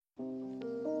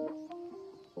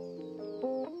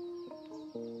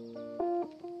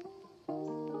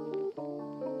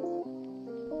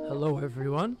Hello,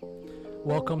 everyone.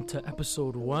 Welcome to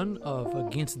episode 1 of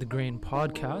Against the Grain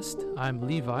podcast. I'm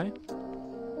Levi.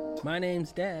 My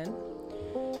name's Dan.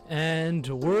 And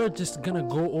we're just going to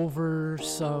go over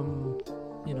some,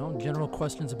 general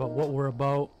questions about what we're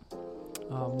about,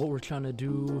 what we're trying to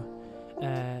do,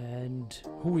 and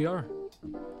who we are.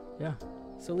 Yeah.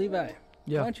 So, Levi,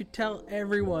 why don't you tell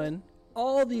everyone,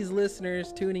 all these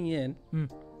listeners tuning in,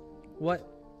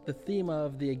 what the theme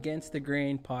of the Against the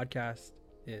Grain podcast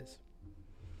is?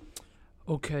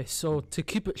 Okay, so to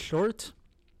keep it short,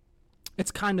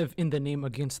 it's kind of in the name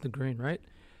Against the Grain, right?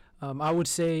 I would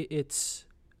say it's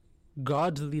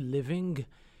godly living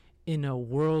in a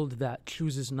world that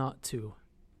chooses not to.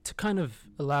 To kind of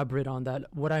elaborate on that,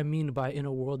 what I mean by in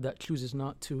a world that chooses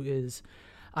not to is,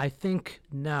 I think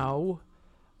now,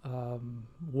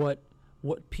 what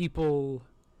people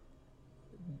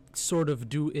sort of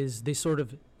do is they sort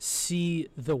of see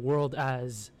the world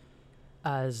as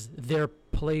their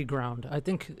playground. I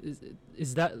think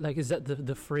is that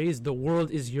the phrase, the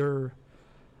world is your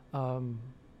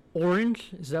orange?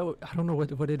 Is that I don't know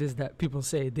what it is that people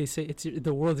say. They say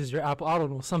the world is your apple. I don't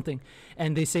know, something,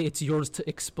 and they say it's yours to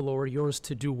explore, yours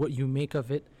to do what you make of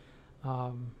it.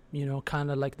 Kind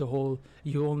of like the whole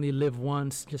you only live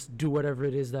once, just do whatever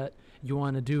it is that you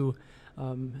want to do.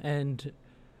 And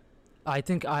I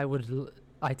think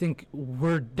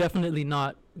we're definitely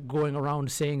not going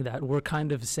around saying that. We're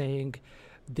kind of saying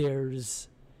there is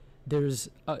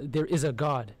a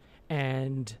God,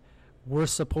 and we're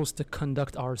supposed to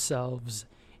conduct ourselves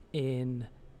in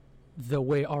the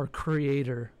way our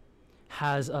Creator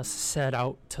has us set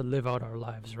out to live out our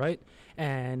lives, right?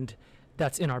 And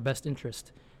that's in our best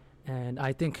interest. And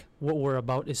I think what we're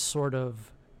about is sort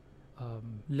of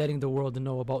letting the world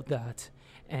know about that,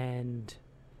 and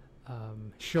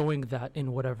showing that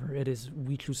in whatever it is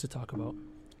we choose to talk about.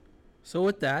 So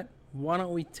with that, why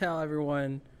don't we tell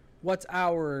everyone what's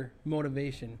our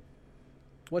motivation?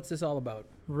 What's this all about?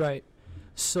 Right.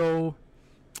 So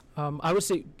I would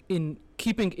say, in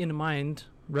keeping in mind,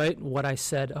 right, what I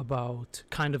said about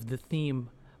kind of the theme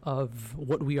of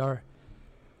what we are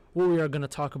going to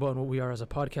talk about and what we are as a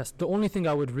podcast, the only thing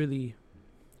I would really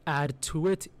add to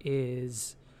it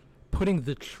is putting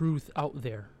the truth out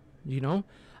there.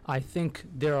 I think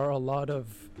there are a lot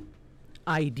of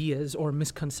ideas or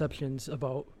misconceptions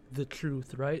about the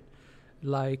truth, right?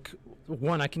 Like,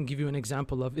 one I can give you an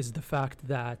example of is the fact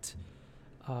that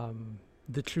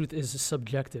the truth is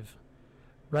subjective,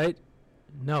 right?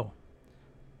 No.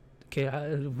 Okay,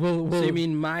 we'll. So you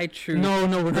mean my truth? No,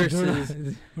 we're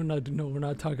versus not. We're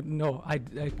not talking. No, I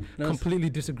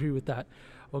completely disagree with that.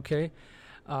 Okay,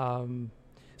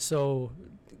 so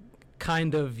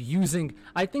kind of using.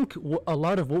 I think a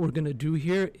lot of what we're gonna do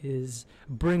here is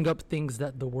bring up things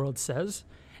that the world says,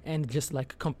 and just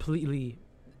like completely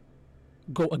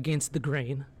go against the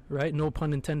grain, right? No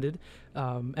pun intended,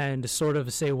 and sort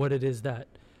of say what it is that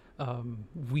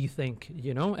we think,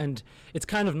 and it's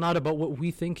kind of not about what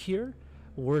we think here.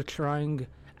 We're trying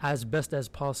as best as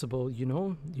possible,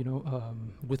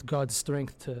 with God's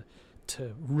strength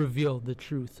to reveal the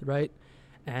truth, right?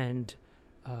 And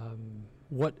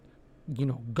what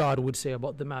God would say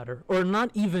about the matter, or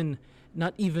not even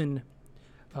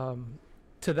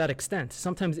to that extent.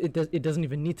 Sometimes it doesn't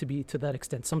even need to be to that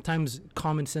extent. Sometimes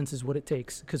common sense is what it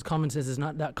takes, because common sense is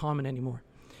not that common anymore.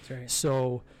 That's right.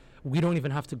 So we don't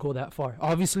even have to go that far.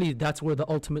 Obviously, that's where the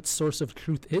ultimate source of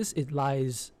truth is. It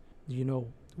lies,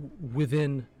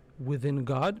 within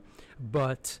God.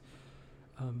 But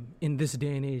in this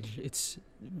day and age,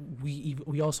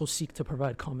 we also seek to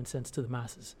provide common sense to the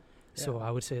masses. Yeah. So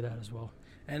I would say that as well.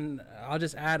 And I'll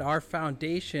just add, our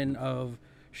foundation of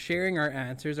sharing our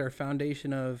answers, our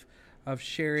foundation of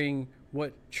sharing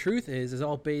what truth is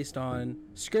all based on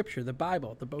Scripture, the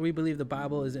Bible. We believe the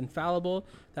Bible is infallible.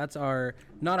 That's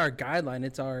not our guideline.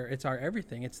 It's our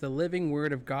everything. It's the living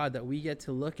Word of God that we get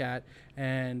to look at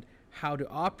and how to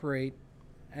operate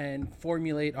and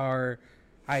formulate our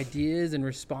ideas and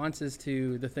responses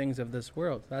to the things of this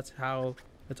world. That's how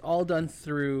it's all done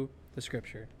through the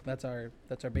Scripture. That's our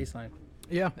baseline.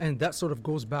 Yeah, and that sort of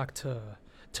goes back to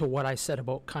what I said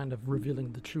about kind of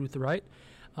revealing the truth, right?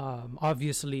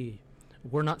 Obviously,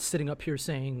 we're not sitting up here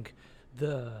saying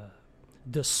the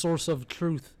source of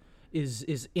truth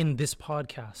is in this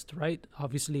podcast, right?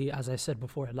 Obviously, as I said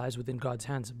before, it lies within God's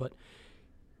hands. But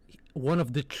one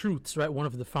of the truths, right, one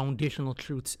of the foundational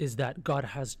truths is that God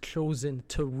has chosen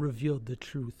to reveal the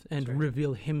truth and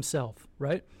reveal Himself,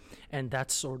 right? And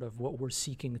that's sort of what we're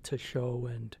seeking to show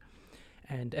and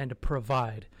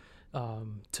provide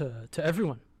to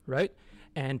everyone, right?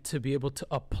 And to be able to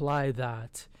apply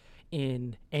that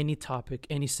in any topic,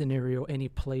 any scenario, any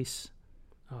place,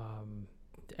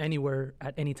 anywhere,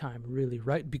 at any time, really,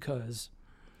 right? Because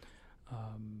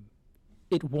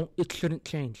it shouldn't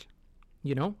change,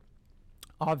 you know?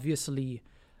 Obviously,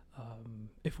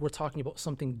 if we're talking about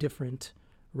something different,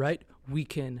 right, we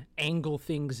can angle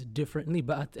things differently,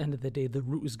 but at the end of the day, the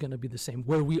root is going to be the same.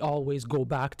 Where we always go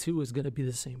back to is going to be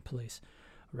the same place,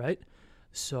 right?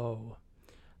 So,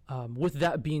 with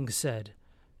that being said,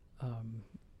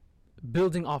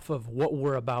 building off of what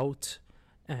we're about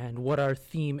and what our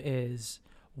theme is,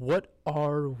 what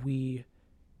are we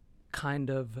kind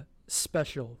of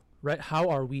special, right? How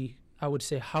are we, I would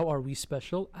say, how are we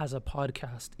special as a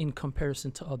podcast in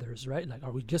comparison to others, right? Like,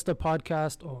 are we just a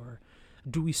podcast, or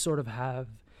do we sort of have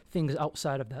things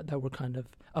outside of that we're kind of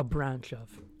a branch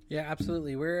of? Yeah,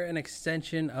 absolutely. We're an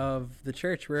extension of the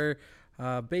church. We're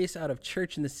based out of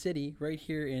Church in the City, right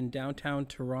here in downtown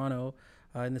Toronto,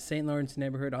 in the St. Lawrence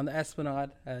neighborhood, on the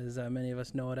Esplanade, as many of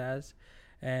us know it as.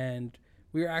 And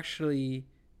we're actually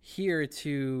here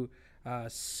to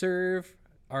serve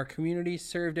our community,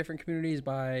 serve different communities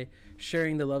by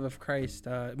sharing the love of Christ,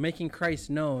 making Christ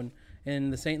known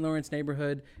in the St. Lawrence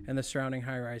neighborhood and the surrounding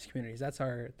high-rise communities. That's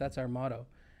our motto,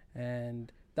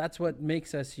 and that's what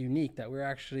makes us unique. That we're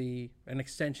actually an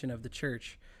extension of the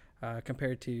church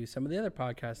compared to some of the other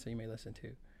podcasts that you may listen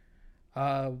to.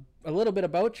 A little bit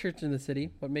about Church in the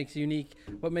City. What makes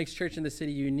Church in the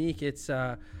City unique? It's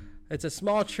a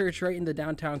small church right in the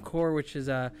downtown core, which is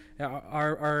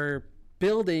our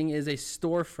building is a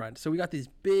storefront. So we got these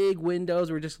big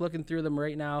windows. We're just looking through them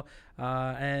right now,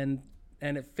 and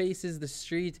it faces the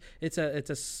street. It's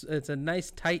a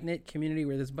nice tight knit community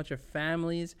where there's a bunch of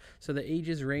families. So the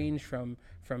ages range from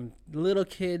little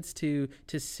kids to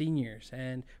seniors,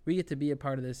 and we get to be a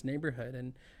part of this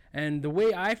neighborhood. And the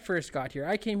way I first got here,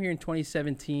 I came here in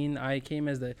 2017. I came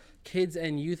as the kids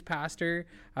and youth pastor.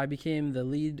 I became the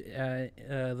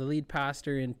lead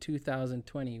pastor in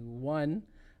 2021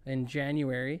 in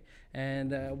January.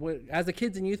 And as a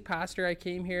kids and youth pastor, I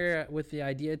came here with the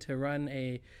idea to run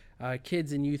a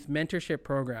kids and youth mentorship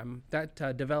program that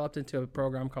developed into a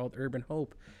program called Urban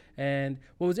Hope. And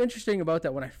what was interesting about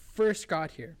that, when I first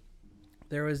got here,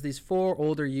 there was these 4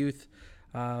 older youth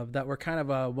that were kind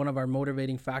of one of our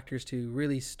motivating factors to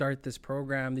really start this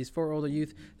program. These 4 older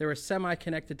youth, they were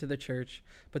semi-connected to the church,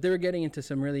 but they were getting into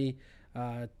some really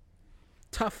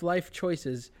tough life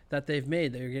choices that they've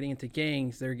made. They were getting into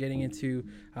gangs. They were getting into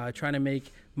trying to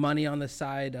make money on the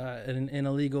side in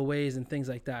illegal ways and things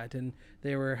like that. And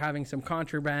they were having some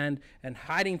contraband and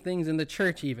hiding things in the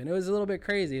church even. It was a little bit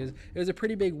crazy. It was a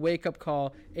pretty big wake-up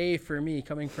call, for me,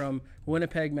 coming from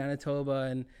Winnipeg,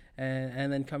 Manitoba,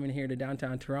 and then coming here to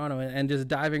downtown Toronto and just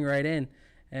diving right in.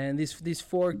 And these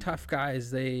 4 tough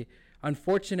guys, they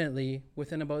unfortunately,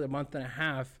 within about a month and a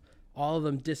half, all of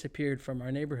them disappeared from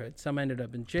our neighborhood. Some ended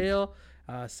up in jail.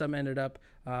 Some ended up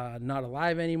not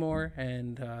alive anymore.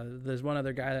 And there's one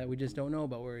other guy that we just don't know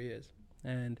about where he is.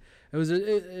 And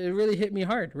it really hit me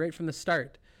hard right from the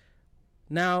start.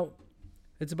 Now,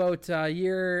 it's about a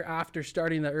year after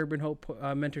starting the Urban Hope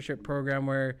mentorship program,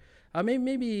 where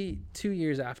maybe 2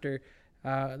 years after,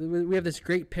 we have this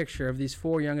great picture of these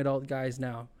 4 young adult guys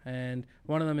now. And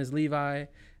one of them is Levi.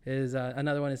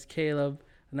 Another one is Caleb.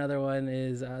 Another one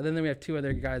is, then we have 2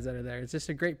 other guys that are there. It's just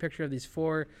a great picture of these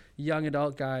 4 young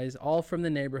adult guys, all from the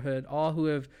neighborhood, all who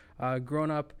have grown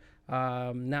up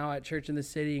now at Church in the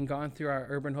City and gone through our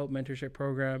Urban Hope mentorship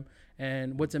program.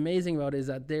 And what's amazing about it is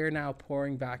that they're now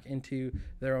pouring back into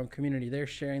their own community. They're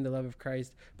sharing the love of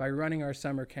Christ by running our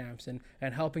summer camps and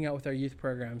helping out with our youth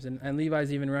programs. And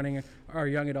Levi's even running our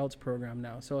young adults program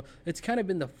now. So it's kind of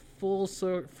been the full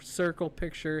circle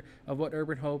picture of what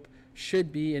Urban Hope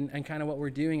should be and kind of what we're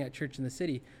doing at Church in the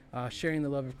City, sharing the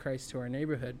love of Christ to our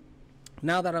neighborhood.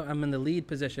 Now that I'm in the lead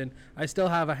position, I still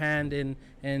have a hand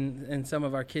in some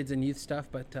of our kids and youth stuff,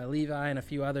 but Levi and a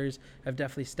few others have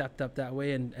definitely stepped up that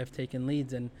way and have taken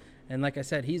leads. And like I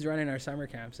said, he's running our summer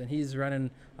camps and he's running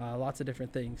lots of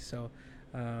different things. So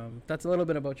that's a little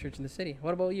bit about Church in the City.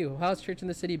 What about you? How's Church in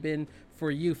the City been for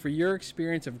you, for your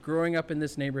experience of growing up in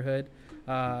this neighborhood?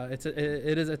 Tell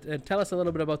us a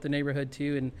little bit about the neighborhood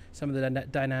too and some of the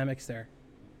dynamics there.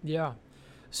 Yeah.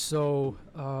 So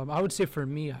I would say for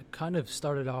me, I kind of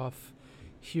started off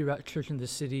here at Church in the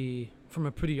City from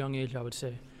a pretty young age, I would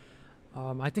say.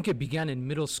 I think it began in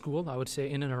middle school, I would say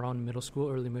in and around middle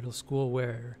school, early middle school,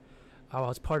 where I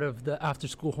was part of the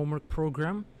after-school homework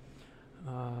program.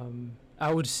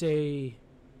 I would say,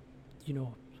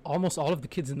 almost all of the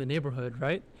kids in the neighborhood,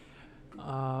 right?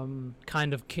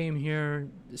 Kind of came here,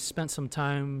 spent some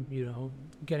time,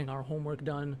 getting our homework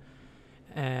done,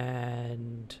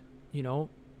 and,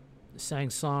 sang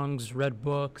songs, read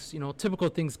books, typical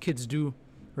things kids do,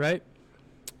 right?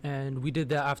 And we did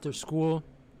that after school.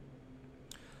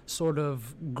 Sort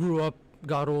of grew up,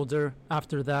 got older.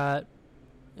 After that,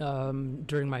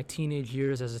 during my teenage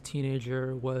years as a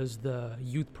teenager, was the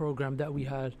youth program that we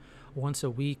had once a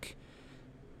week.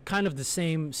 Kind of the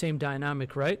same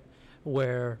dynamic, right?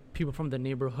 Where people from the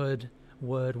neighborhood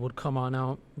would come on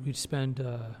out. We'd spend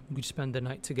the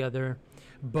night together.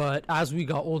 But as we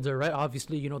got older, right,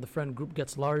 obviously, the friend group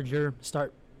gets larger,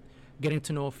 start getting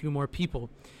to know a few more people.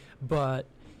 But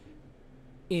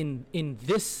in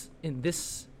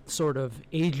this sort of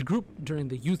age group, during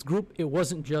the youth group, it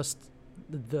wasn't just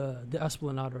the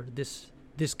Esplanade or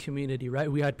this community,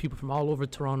 right? We had people from all over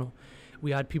Toronto.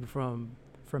 We had people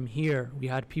from here. We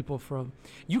had people from,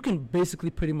 you can basically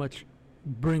pretty much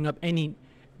bring up any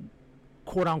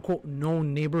quote unquote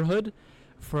known neighborhood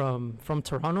from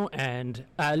Toronto, and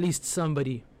at least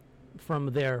somebody from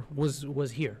there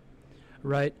was here,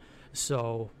 right?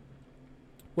 So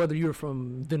whether you're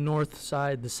from the north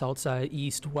side, the south side,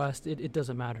 east, west, it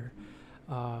doesn't matter.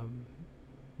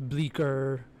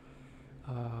 Bleecker,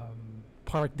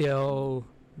 Parkdale,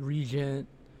 Regent,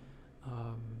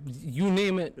 you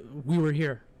name it, we were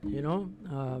here,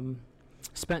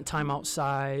 spent time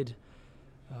outside,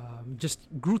 just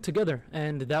grew together.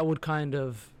 And that would kind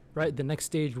of, right, the next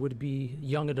stage would be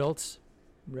young adults,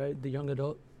 right? The young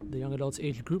adults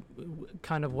age group,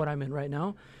 kind of what I'm in right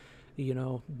now.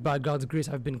 By God's grace,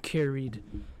 I've been carried,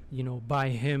 by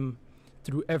him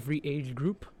through every age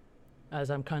group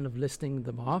as I'm kind of listing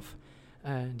them off.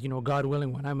 And, God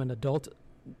willing, when I'm an adult,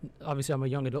 obviously I'm a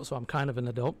young adult, so I'm kind of an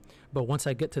adult. But once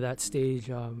I get to that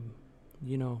stage,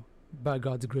 by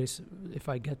God's grace, if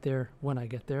I get there, when I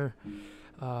get there,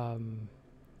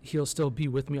 he'll still be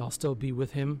with me. I'll still be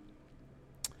with him.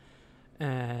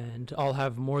 And I'll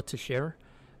have more to share.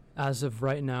 As of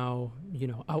right now,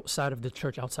 outside of the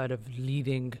church, outside of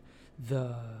leading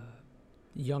the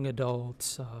young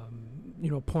adults,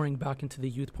 pouring back into the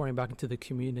youth, pouring back into the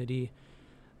community,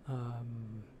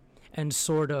 and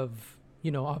sort of,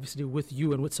 obviously with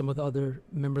you and with some of the other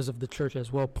members of the church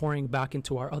as well, pouring back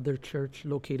into our other church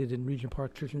located in Regent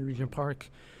Park, Church in Regent Park,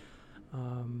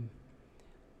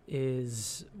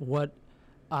 is what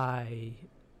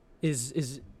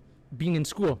is being in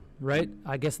school, right?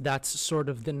 I guess that's sort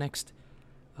of the next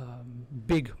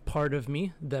big part of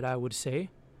me that I would say.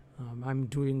 I'm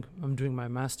doing my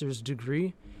master's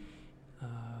degree,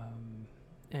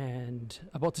 and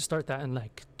about to start that in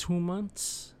like 2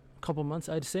 months, a couple months,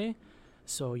 I'd say.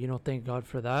 So thank God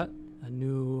for that. A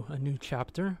new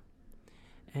chapter,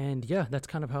 and yeah, that's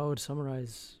kind of how I would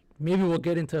summarize. Maybe we'll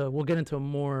get into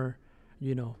more,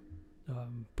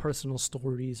 personal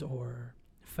stories or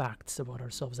facts about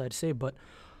ourselves, I'd say, but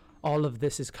all of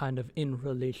this is kind of in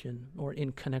relation or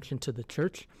in connection to the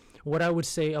church. What I would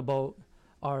say about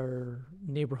our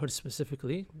neighborhood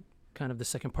specifically, kind of the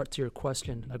second part to your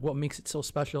question, like what makes it so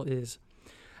special, is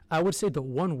I would say the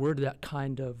one word that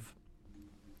kind of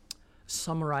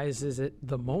summarizes it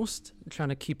the most, trying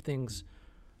to keep things,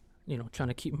 trying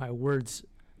to keep my words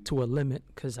to a limit,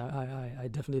 because I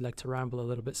definitely like to ramble a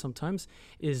little bit sometimes,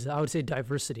 is I would say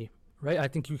diversity. Right, I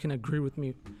think you can agree with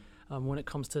me when it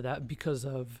comes to that, because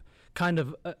of kind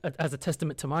of as a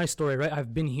testament to my story, right?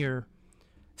 I've been here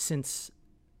since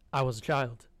I was a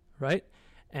child, right?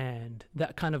 And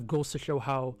that kind of goes to show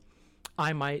how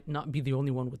I might not be the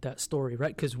only one with that story,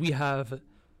 right? Because we have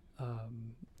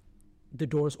the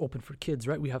doors open for kids,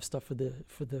 right? We have stuff for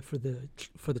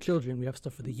the children. We have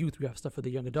stuff for the youth. We have stuff for the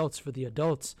young adults, for the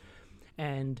adults,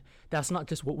 and that's not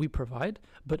just what we provide,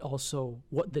 but also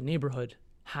what the neighborhood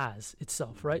has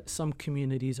itself, right? Some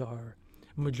communities are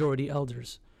majority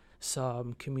elders.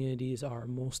 Some communities are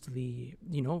mostly,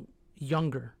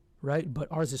 younger, right? But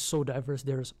ours is so diverse.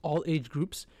 There's all age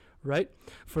groups, right?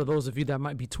 For those of you that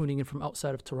might be tuning in from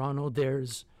outside of Toronto,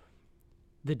 there's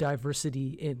the diversity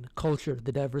in culture,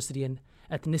 the diversity in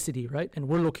ethnicity, right? And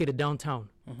we're located downtown,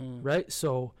 right?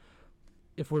 So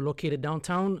if we're located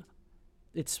downtown,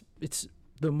 it's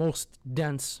the most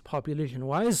dense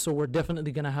population-wise, so we're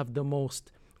definitely going to have the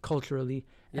most culturally,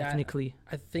 ethnically.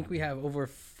 I think we have over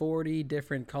 40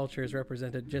 different cultures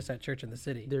represented just at church in the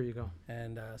city. There you go.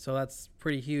 And so that's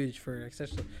pretty huge for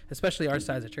especially our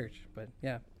size of church. But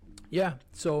yeah. Yeah,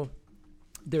 so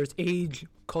there's age,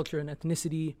 culture, and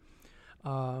ethnicity,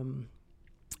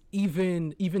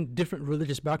 even different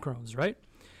religious backgrounds, right?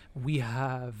 We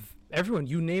have everyone,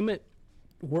 you name it,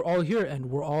 we're all here, and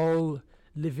we're all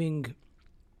living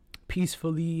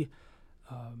peacefully,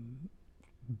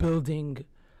 building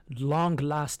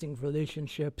long-lasting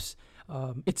relationships.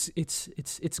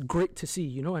 It's great to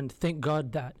see, and thank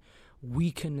God that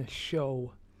we can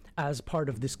show as part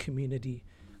of this community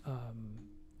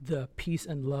the peace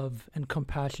and love and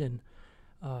compassion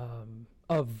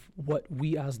of what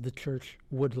we as the church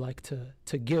would like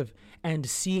to give, and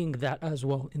seeing that as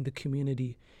well in the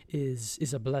community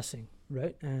is a blessing,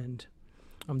 right? And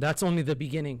that's only the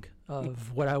beginning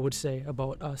of what I would say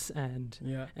about us and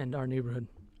our neighborhood.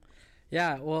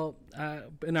 Yeah, well,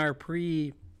 in our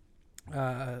pre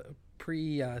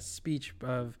speech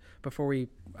of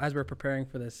as we're preparing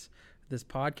for this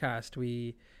podcast,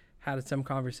 we had some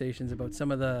conversations about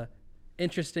some of the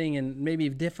interesting and maybe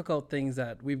difficult things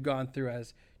that we've gone through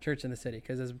as church in the city.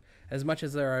 Because as much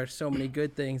as there are so many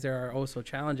good things, there are also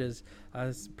challenges,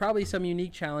 probably some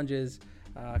unique challenges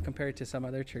compared to some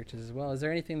other churches as well. Is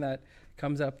there anything that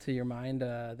comes up to your mind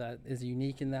that is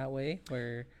unique in that way,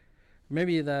 where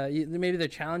maybe the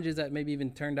challenges that maybe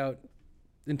even turned out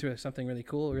into something really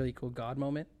cool God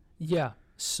moment? Yeah.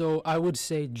 So I would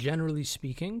say, generally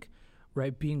speaking,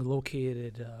 right, being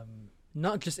located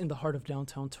not just in the heart of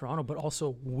downtown Toronto, but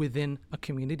also within a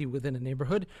community, within a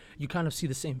neighborhood, you kind of see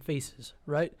the same faces,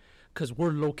 right? Because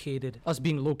us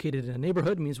being located in a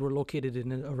neighborhood means we're located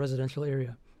in a residential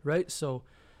area, right? So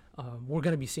we're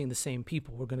going to be seeing the same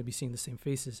people. We're going to be seeing the same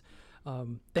faces.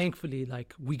 Thankfully,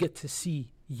 like, we get to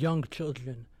see young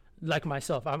children like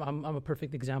myself. I'm a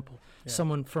perfect example. Yeah.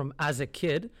 Someone from as a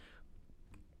kid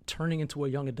turning into a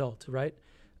young adult, right?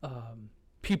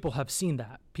 People have seen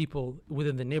that. People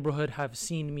within the neighborhood have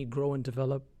seen me grow and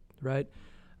develop, right?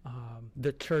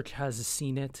 The church has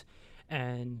seen it,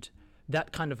 and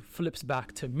that kind of flips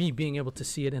back to me being able to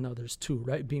see it in others too,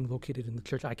 right? Being located in the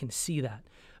church, I can see that.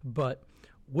 But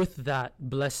with that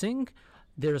blessing,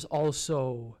 there's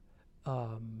also,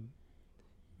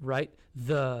 right,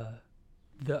 the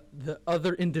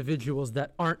other individuals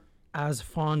that aren't as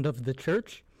fond of the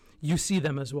church. You see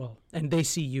them as well, and they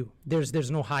see you. There's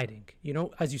no hiding. You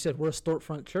know, as you said, we're a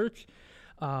storefront church.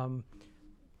 You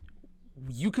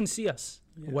can see us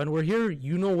when we're here.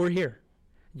 You know we're here.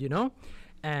 You know,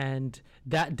 and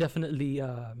that definitely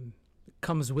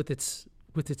comes with its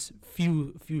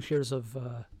few shares of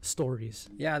stories.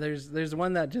 Yeah, there's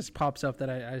one that just pops up that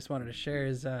I just wanted to share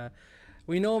is.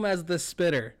 We know him as the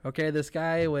spitter, okay? This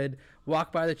guy would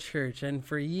walk by the church, and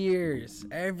for years,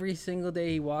 every single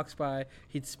day he walks by,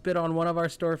 he'd spit on one of our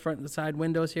storefront side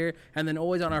windows here, and then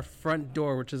always on our front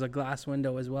door, which is a glass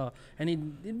window as well. And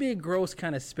it'd be a gross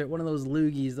kind of spit, one of those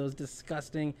loogies, those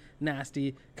disgusting,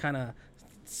 nasty kind of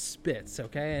spits,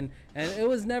 okay? And it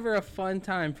was never a fun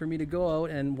time for me to go out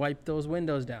and wipe those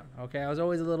windows down, okay? I was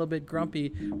always a little bit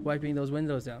grumpy wiping those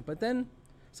windows down. But then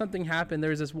something happened. There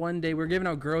was this one day we were giving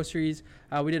out groceries.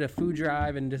 We did a food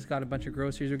drive and just got a bunch of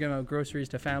groceries. We were giving out groceries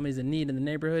to families in need in the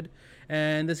neighborhood.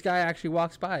 And this guy actually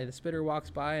walks by. The spitter walks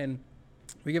by, and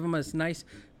we give him a nice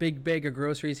big bag of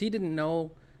groceries. He didn't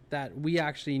know that we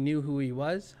actually knew who he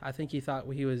was. I think he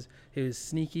thought he was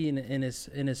sneaky in his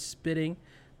spitting.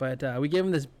 But we gave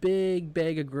him this big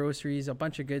bag of groceries, a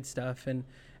bunch of good stuff, and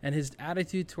his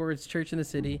attitude towards church in the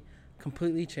city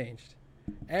completely changed.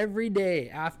 Every day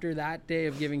after that day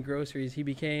of giving groceries, he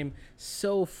became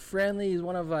so friendly. He's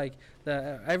one of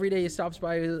every day he stops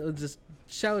by, he just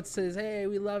shouts, says, "Hey,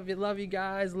 we love you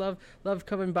guys, love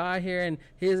coming by here," and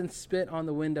he hasn't spit on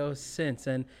the window since.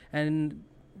 And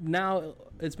now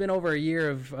it's been over a year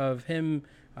of him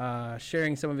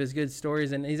sharing some of his good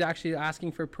stories, and he's actually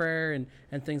asking for prayer and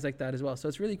things like that as well. So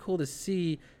it's really cool to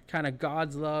see kind of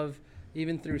God's love,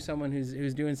 even through someone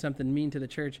who's doing something mean to the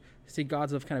church, see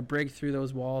God's love kind of break through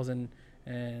those walls and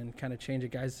kind of change a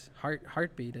guy's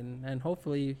heartbeat, and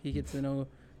hopefully he gets to know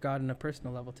God on a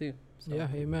personal level too. So. Yeah,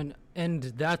 amen. And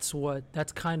that's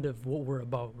kind of what we're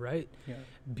about, right? Yeah.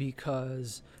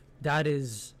 Because that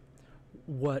is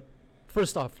what,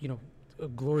 first off,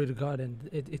 glory to God, and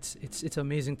it's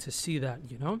amazing to see that,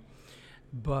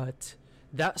 but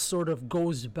that sort of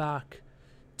goes back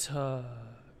to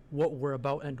what we're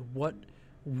about and what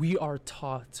we are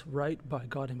taught, right, by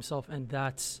God himself. And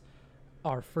that's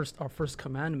our first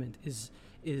commandment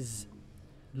is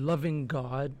loving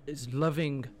God, is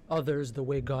loving others the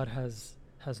way God has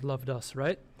loved us,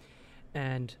 right?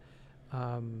 And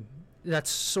that's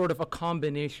sort of a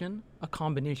combination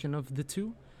of the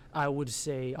two. I would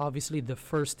say obviously the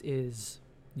first is,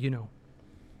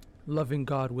 loving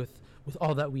God with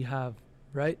all that we have,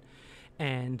 right?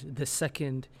 And the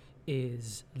second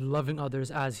is loving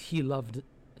others as he loves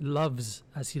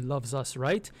us,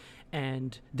 right?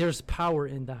 And there's power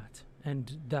in that,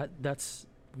 and that's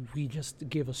we just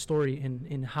gave a story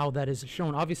in how that is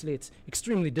shown. Obviously it's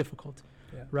extremely difficult,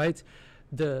 right?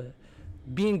 The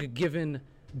being given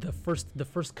the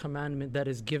first commandment that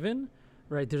is given,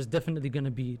 right? There's definitely going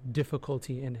to be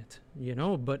difficulty in it,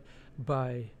 but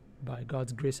by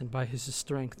God's grace and by his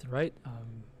strength, right?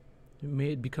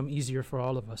 May it become easier for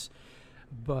all of us.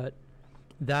 But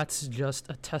that's just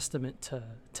a testament to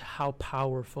how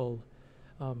powerful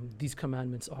these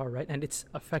commandments are, right? And its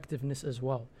effectiveness as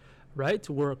well, right?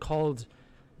 We're called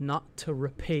not to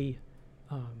repay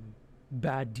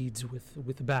bad deeds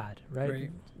with bad, right?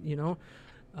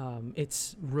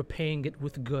 It's repaying it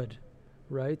with good,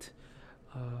 right?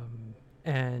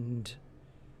 And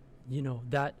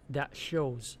that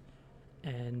shows,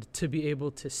 and to be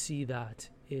able to see that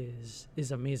is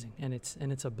amazing, and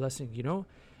it's a blessing,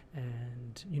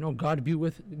 and God be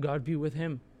with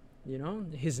him.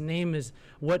 His name is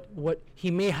what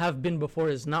he may have been before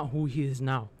is not who he is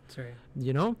now. That's right.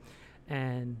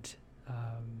 And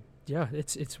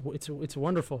it's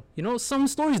wonderful. Some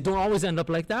stories don't always end up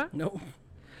like that. No.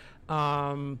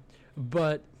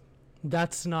 But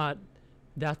that's not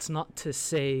to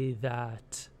say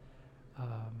that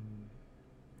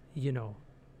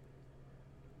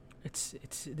it's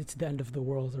the end of the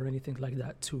world or anything like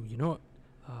that too.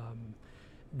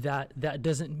 That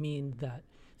doesn't mean that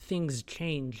things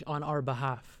change on our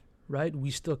behalf, right?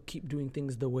 We still keep doing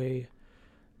things the way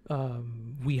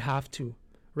we have to,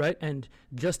 right? And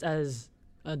just as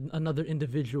another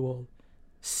individual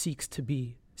seeks to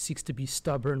be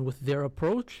stubborn with their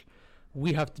approach,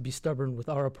 we have to be stubborn with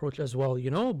our approach as well,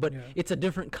 but it's a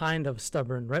different kind of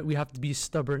stubborn, right? We have to be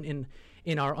stubborn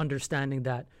in our understanding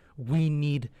that we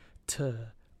need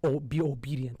to be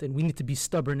obedient, and we need to be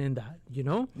stubborn in that,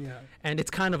 and it's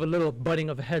kind of a little butting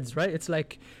of heads, right? It's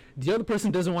like the other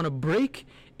person doesn't want to break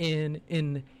in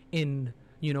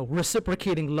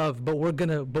reciprocating love, but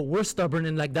we're stubborn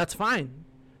and like, that's fine,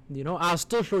 I'll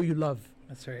still show you love.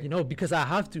 That's right. Because I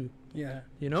have to.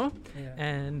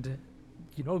 And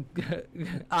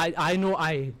I know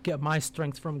I get my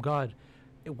strength from God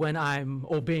when I'm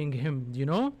obeying him,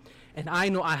 and I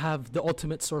know I have the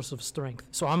ultimate source of strength,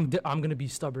 so I'm going to be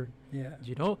stubborn.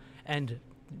 And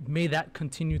may that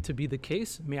continue to be the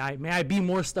case. May I be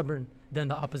more stubborn than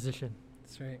the opposition.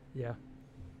 That's right. Yeah.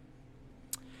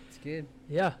 It's good.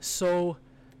 Yeah. So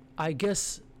I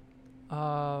guess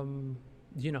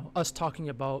us talking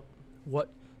about what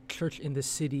church in the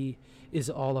city is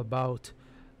all about,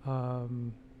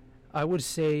 I would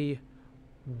say,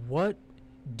 what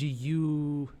do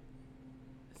you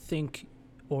think,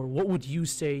 or what would you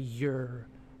say you're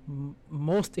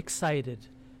most excited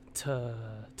to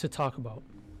talk about?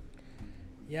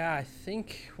 Yeah, I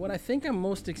think I'm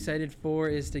most excited for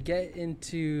is to get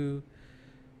into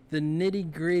the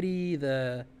nitty-gritty,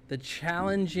 the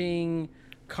challenging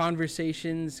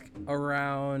conversations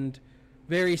around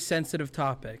very sensitive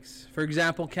topics. For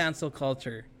example, cancel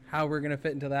culture. How we're going to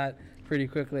fit into that pretty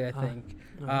quickly, I think.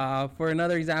 For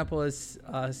another example is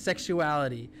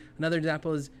sexuality. Another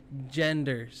example is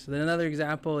genders. Then another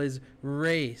example is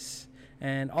race.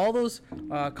 And all those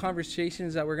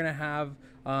conversations that we're going to have,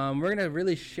 we're going to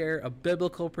really share a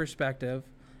biblical perspective,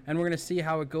 and we're going to see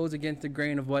how it goes against the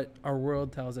grain of what our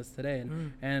world tells us today.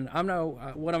 And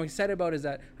what I'm excited about is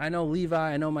that I know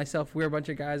Levi, I know myself, we're a bunch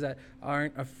of guys that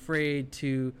aren't afraid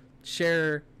to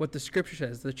share what the scripture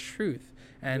says, the truth.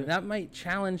 And that might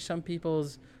challenge some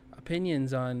people's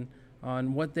opinions on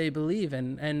what they believe.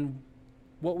 And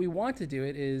what we want to do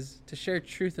it is to share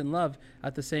truth and love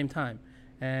at the same time.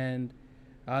 And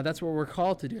that's what we're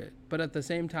called to do it. But at the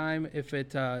same time, if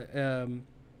it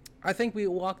I think we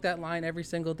walk that line every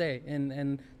single day,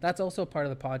 and that's also part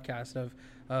of the podcast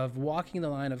of walking the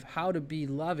line of how to be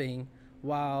loving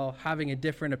while having a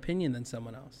different opinion than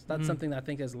someone else. That's something that I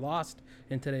think is lost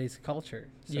in today's culture.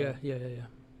 So, yeah.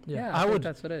 I think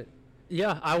that's what it.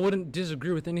 Yeah, I wouldn't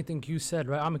disagree with anything you said.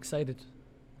 Right, I'm excited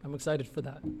for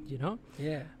that. Yeah.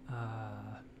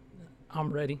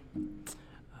 I'm ready.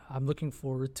 I'm looking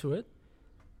forward to it.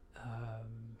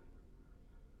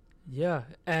 Yeah,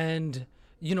 and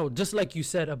just like you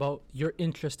said about your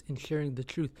interest in sharing the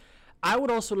truth, I would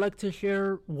also like to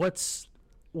share what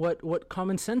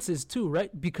common sense is too,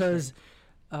 right? Because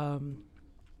some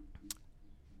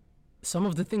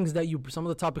of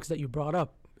the topics that you brought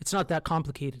up, it's not that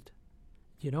complicated,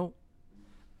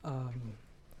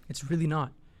 it's really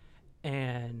not.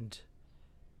 And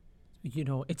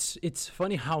it's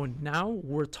funny how now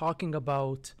we're talking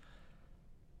about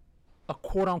a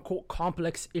quote unquote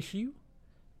complex issue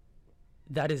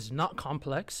that is not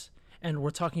complex, and we're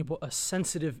talking about a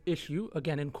sensitive issue,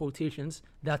 again in quotations,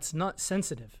 that's not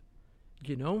sensitive,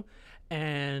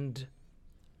 and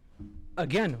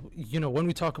again, when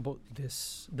we talk about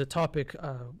the topic,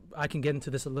 I can get into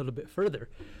this a little bit further,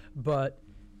 but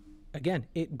again,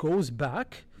 it goes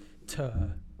back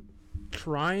to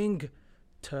trying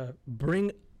to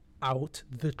bring out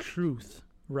the truth,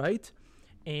 right?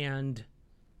 And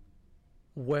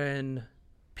when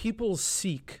people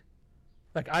seek,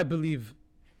 like I believe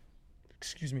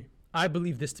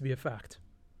this to be a fact.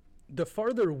 The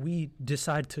farther we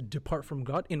decide to depart from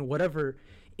God, in whatever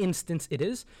instance it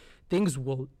is, things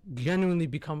will genuinely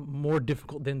become more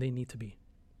difficult than they need to be.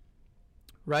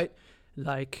 Right?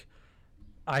 Like,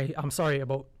 I'm sorry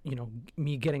about,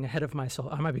 me getting ahead of myself.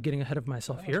 I might be getting ahead of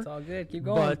myself here. It's all good. Keep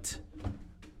going. But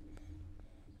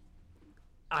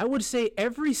I would say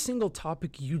every single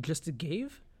topic you just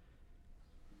gave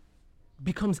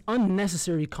becomes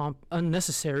unnecessarily complex,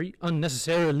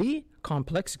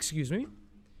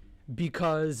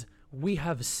 because we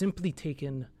have simply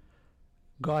taken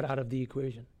God out of the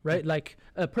equation, right? Like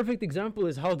a perfect example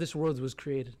is how this world was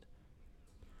created,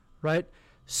 right?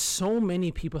 So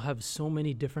many people have so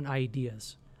many different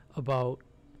ideas about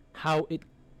how it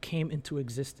came into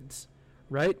existence,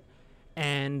 right?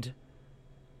 And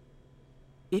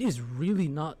it is really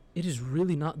not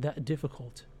that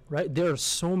difficult, right? There are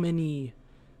so many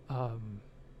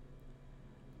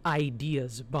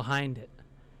ideas behind it,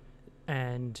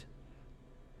 and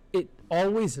it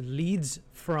always leads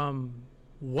from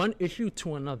one issue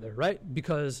to another, right?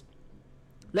 Because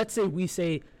let's say we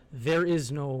say there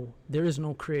is no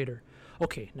creator.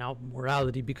 Okay, now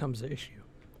morality becomes an issue.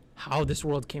 How this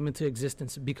world came into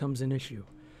existence becomes an issue.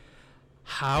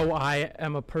 How I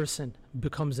am a person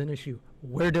becomes an issue.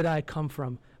 Where did I come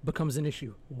from becomes an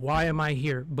issue. Why am I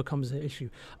here becomes an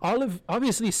issue.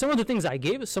 Obviously some of the things I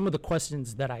gave, some of the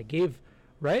questions that I gave,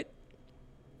 right,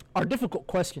 are difficult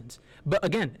questions. But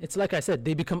again, it's like I said,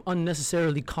 they become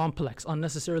unnecessarily complex,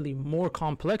 unnecessarily more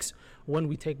complex when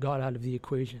we take God out of the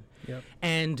equation. Yep.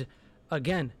 And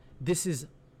again, this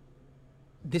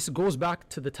goes back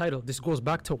to the title. This goes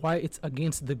back to why it's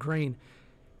against the grain.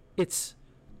 It's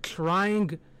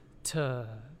trying to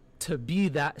be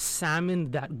that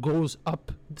salmon that goes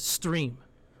upstream,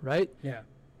 right? Yeah.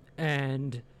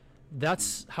 And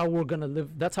that's how we're gonna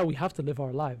live. That's how we have to live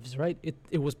our lives, right?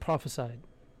 It was prophesied,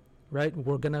 right?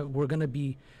 We're gonna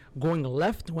be going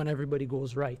left when everybody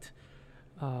goes right.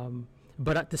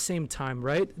 But at the same time,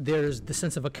 right, there's the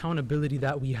sense of accountability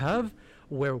that we have,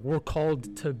 where we're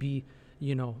called to be,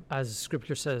 as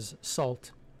Scripture says,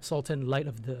 salt and light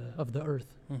of the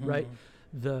earth, right?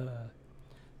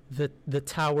 The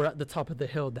tower at the top of the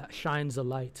hill that shines a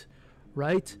light,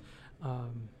 right?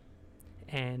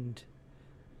 And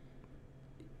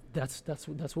that's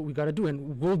what we got to do,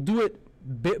 and we'll do it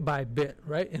bit by bit,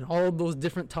 right? In all of those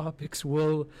different topics,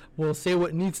 we'll say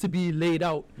what needs to be laid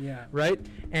out, Yeah. right?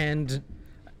 And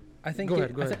I think Go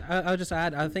ahead. I'll just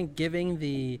add, I think giving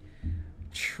the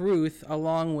truth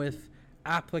along with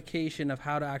application of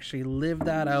how to actually live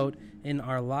that out in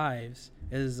our lives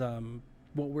is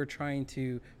what we're trying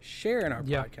to share in our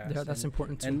podcast. Yeah, that's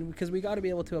important too. And because we got to be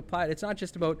able to apply it. It's not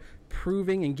just about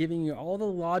proving and giving you all the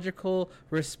logical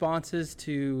responses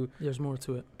to There's more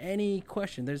to it. any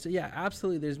question.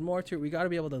 Absolutely. There's more to it. We got to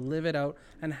be able to live it out.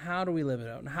 And how do we live it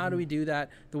out? And how do we do that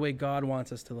the way God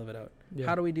wants us to live it out? Yeah.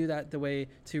 How do we do that the way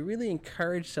to really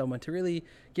encourage someone, to really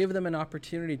give them an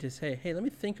opportunity to say, hey, let me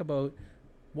think about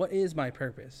what is my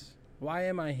purpose? Why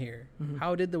am I here?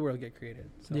 How did the world get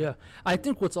created? So. Yeah, I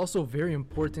think what's also very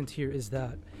important here is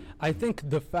that I think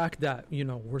the fact that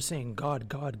we're saying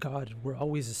God, we're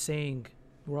always saying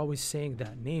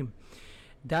that name,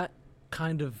 that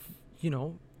kind of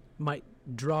might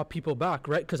draw people back,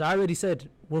 right? Because I already said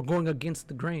we're going against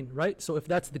the grain, right? So if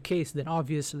that's the case, then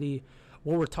obviously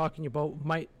what we're talking about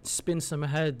might spin some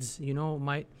heads,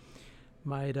 might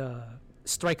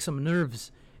strike some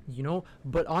nerves,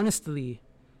 But honestly,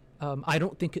 I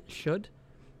don't think it should.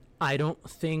 I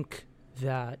think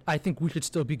we should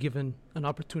still be given an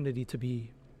opportunity to be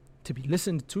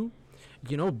listened to,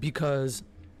 because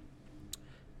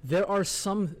there are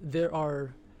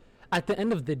at the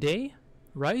end of the day,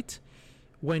 right?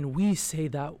 When we say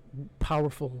that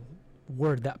powerful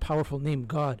word, that powerful name,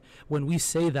 God, when we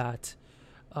say that,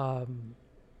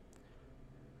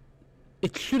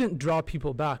 it shouldn't draw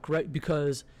people back, right?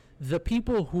 Because the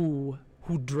people who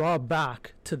draw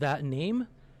back to that name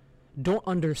don't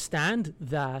understand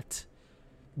that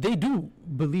they do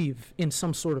believe in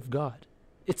some sort of God.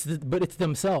 But it's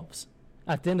themselves.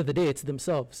 At the end of the day, it's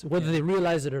themselves, whether they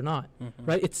realize it or not,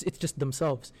 right? It's just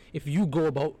themselves. If you go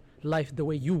about life the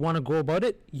way you want to go about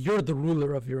it, you're the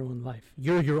ruler of your own life.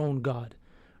 You're your own God,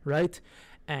 right?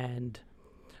 And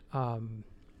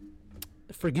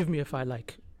forgive me if I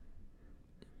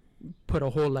put a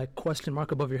whole question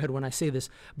mark above your head when I say this,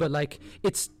 but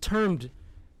it's termed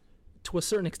to a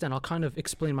certain extent, I'll kind of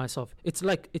explain myself. It's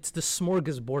like it's the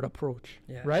smorgasbord approach,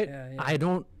 Yeah, right? yeah, yeah. I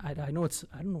know I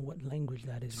don't know what language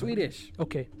that is. Swedish.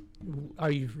 Okay, are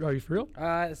you for real?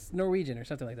 It's Norwegian or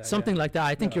something like that. Something yeah. like that.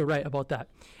 I think No. you're right about that.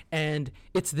 And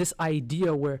it's this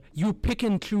idea where you pick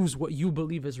and choose what you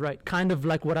believe is right, kind of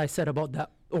like what I said about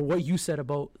that, or what you said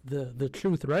about the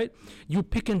truth, right? You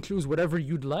pick and choose whatever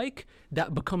you'd like,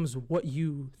 that becomes what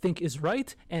you think is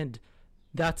right, and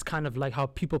that's kind of like how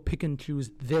people pick and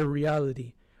choose their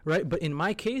reality, right? But in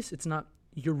my case, it's not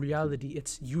your reality,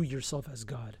 it's you yourself as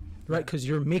God, right? Yeah. Because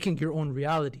you're making your own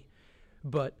reality.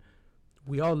 But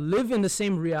we all live in the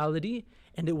same reality,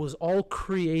 and it was all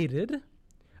created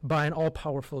by an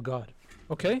all-powerful God,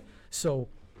 okay? So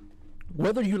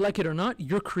whether you like it or not,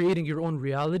 you're creating your own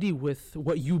reality with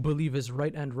what you believe is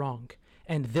right and wrong,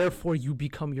 and therefore you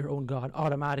become your own God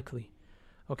automatically,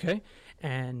 okay?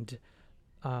 And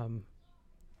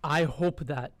I hope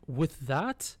that with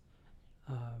that,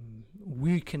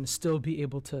 we can still be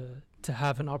able to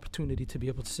have an opportunity to be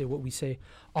able to say what we say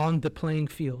on the playing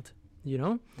field, you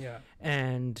know? Yeah.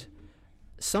 And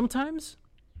sometimes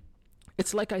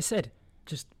it's like I said,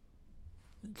 just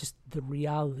the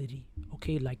reality,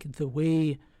 okay? Like the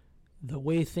way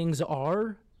things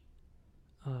are,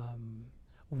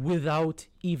 without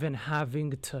even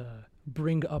having to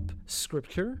bring up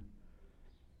scripture,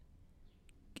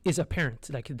 is apparent.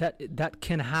 Like that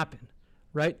can happen,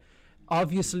 right?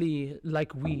 Obviously,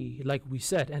 like we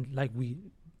said, and like we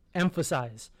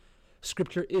emphasize,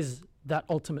 scripture is that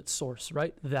ultimate source,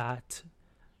 right? That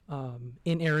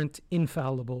inerrant,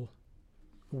 infallible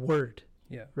word,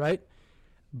 Yeah. right?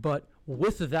 But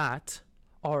with that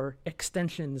are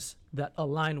extensions that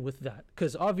align with that,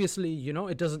 because obviously, you know,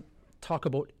 it doesn't talk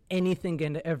about anything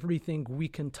and everything we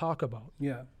can talk about,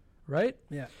 Yeah. right?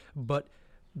 Yeah. But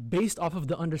based off of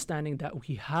the understanding that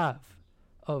we have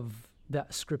of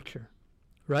that scripture,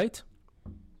 right?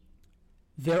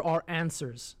 There are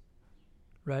answers,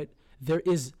 right? There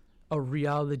is a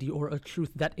reality or a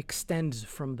truth that extends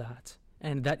from that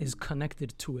and that is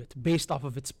connected to it based off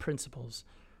of its principles,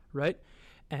 right?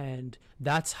 And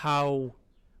that's how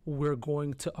we're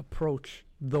going to approach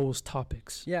those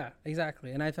topics. Yeah,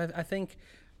 exactly. And I think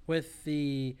with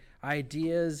the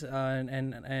ideas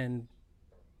and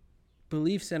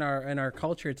beliefs in our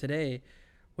culture today,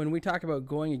 when we talk about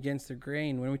going against the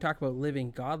grain, when we talk about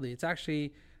living godly, it's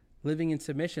actually living in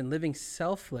submission, living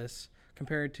selfless,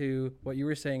 compared to what you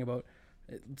were saying about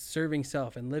serving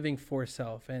self and living for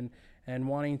self and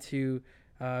wanting to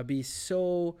be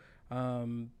so.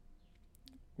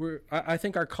 I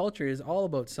think our culture is all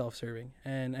about self-serving,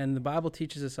 and the Bible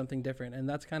teaches us something different, and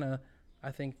that's kind of,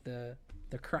 I think, the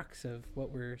crux of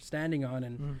what we're standing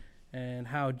on, and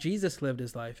how Jesus lived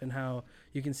his life, and how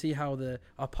you can see how the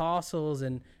apostles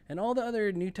and all the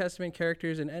other New Testament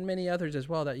characters and many others as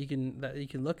well that you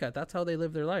can look at. That's how they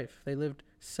lived their life. They lived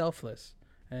selfless,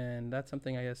 and that's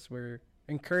something I guess we're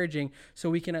encouraging, so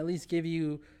we can at least give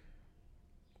you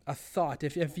a thought.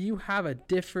 If you have a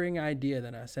differing idea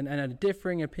than us and a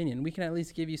differing opinion, we can at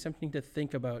least give you something to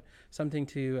think about, something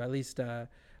to at least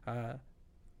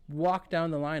walk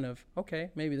down the line of, okay,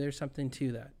 maybe there's something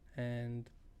to that. And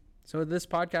so this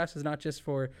podcast is not just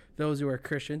for those who are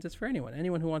Christians, it's for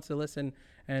anyone who wants to listen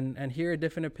and hear a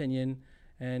different opinion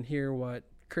and hear what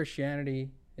Christianity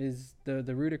is,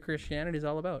 the root of Christianity is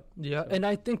all about. Yeah, So. and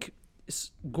I think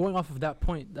going off of that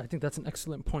point, I think that's an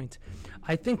excellent point.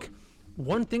 I think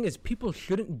one thing is people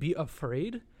shouldn't be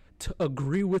afraid to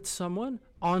agree with someone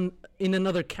in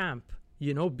another camp,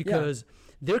 you know, because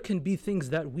there can be things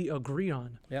that we agree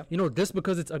on. Yeah. You know, just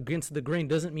because it's against the grain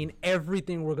doesn't mean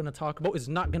everything we're going to talk about is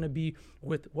not going to be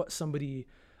with what somebody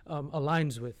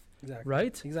aligns with. Exactly.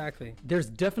 Right? Exactly. There's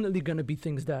definitely going to be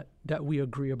things that we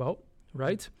agree about,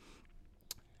 right?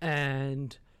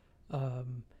 And,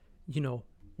 you know,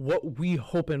 what we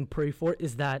hope and pray for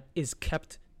is that is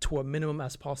kept to a minimum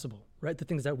as possible, right? The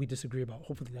things that we disagree about,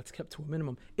 hopefully that's kept to a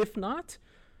minimum. If not,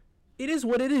 it is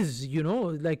what it is, you know,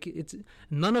 like it's,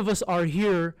 none of us are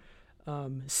here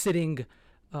sitting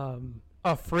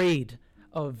afraid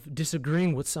of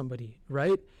disagreeing with somebody,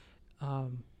 right?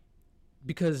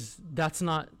 Because that's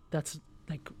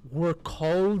like, we're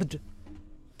called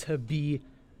to be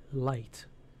light,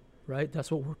 right?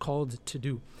 That's what we're called to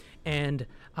do. And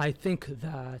I think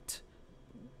that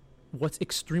what's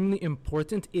extremely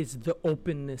important is the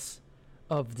openness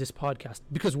of this podcast,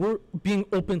 because we're being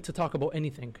open to talk about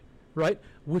anything, right?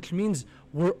 Which means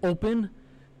we're open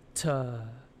to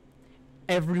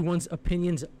everyone's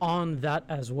opinions on that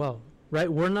as well,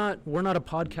 right? We're not a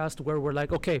podcast where we're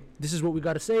like, okay, this is what we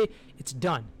got to say, it's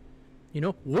done.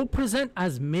 We'll present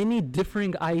as many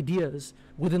differing ideas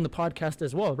within the podcast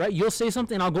as well, right? You'll say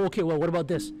something, I'll go, okay, well, what about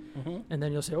this? And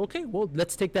then you'll say, okay, well,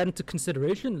 let's take that into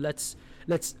consideration. Let's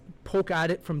poke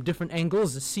at it from different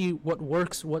angles to see what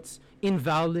works, what's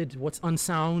invalid, what's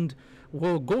unsound.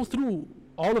 We'll go through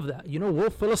all of that. We'll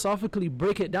philosophically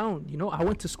break it down. I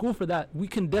went to school for that. We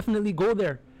can definitely go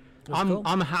there. Cool.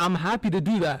 I'm happy to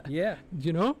do that. Yeah.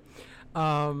 Come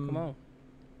on.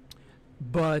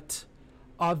 But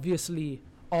obviously,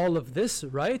 all of this,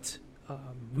 right?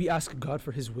 We ask God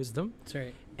for His wisdom. That's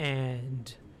right.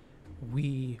 And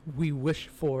we wish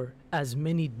for as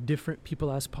many different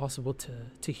people as possible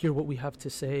to hear what we have to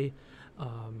say,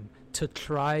 to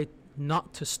try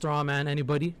not to straw man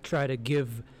anybody, try to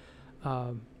give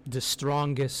the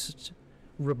strongest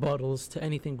rebuttals to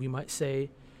anything we might say,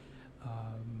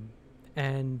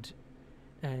 and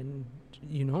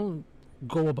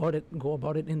go about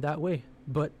it in that way.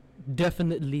 But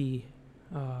definitely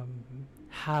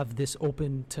have this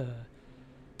open to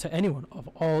anyone of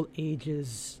all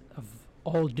ages, of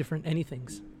all different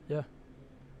anythings.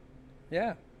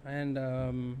 Yeah. And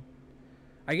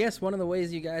I guess one of the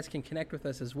ways you guys can connect with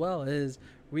us as well is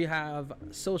we have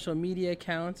social media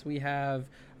accounts. We have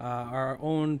our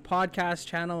own podcast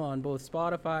channel on both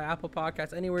Spotify, Apple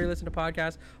Podcasts, anywhere you listen to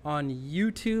podcasts. On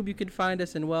YouTube, you can find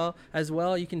us as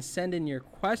well. You can send in your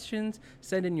questions,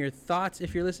 send in your thoughts.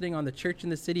 If you're listening on the Church in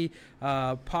the City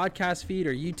podcast feed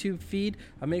or YouTube feed,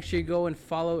 make sure you go and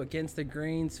follow Against the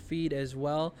Grains feed as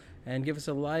well. And give us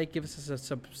a like, give us a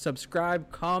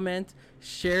subscribe, comment,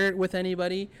 share it with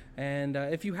anybody. And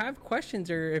if you have questions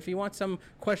or if you want some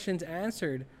questions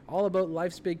answered, all about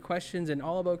life's big questions and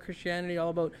all about Christianity,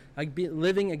 all about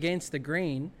living against the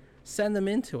grain, send them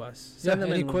in to us. Send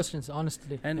them any in. questions,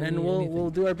 honestly. And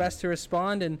we'll do our best to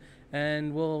respond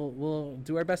and we'll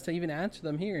do our best to even answer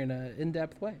them here in an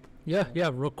in-depth way.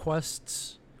 Yeah,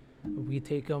 requests, we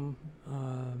take them.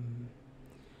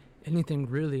 Anything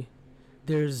really.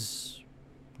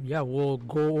 We'll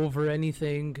go over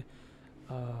anything.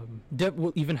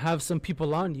 We'll even have some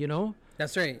people on,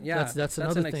 That's right. Yeah, that's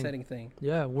another an thing. Exciting thing.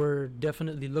 Yeah, we're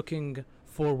definitely looking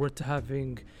forward to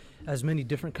having as many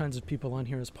different kinds of people on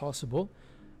here as possible.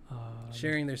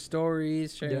 Sharing their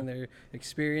stories, sharing their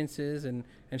experiences, and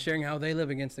sharing how they live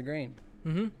against the grain.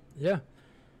 Yeah.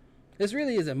 This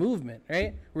really is a movement,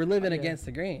 right? We're living against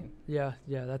the grain. Yeah,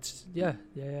 I'd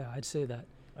say that.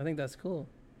 I think that's cool.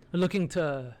 Looking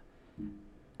to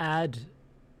add.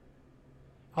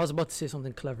 I was about to say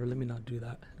something clever. Let me not do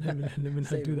that. Let me not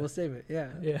do that. We'll save it.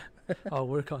 Yeah. I'll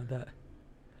work on that.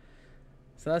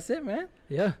 So that's it, man.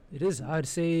 Yeah, it is. I'd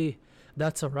say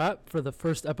that's a wrap for the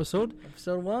first episode.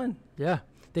 Episode 1. Yeah.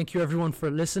 Thank you, everyone,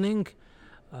 for listening.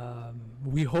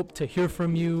 We hope to hear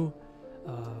from you.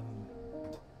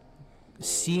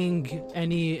 Seeing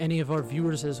any of our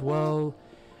viewers as well.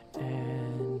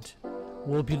 And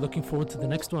we'll be looking forward to the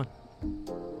next one.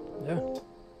 Yeah.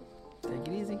 Take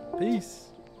it easy. Peace.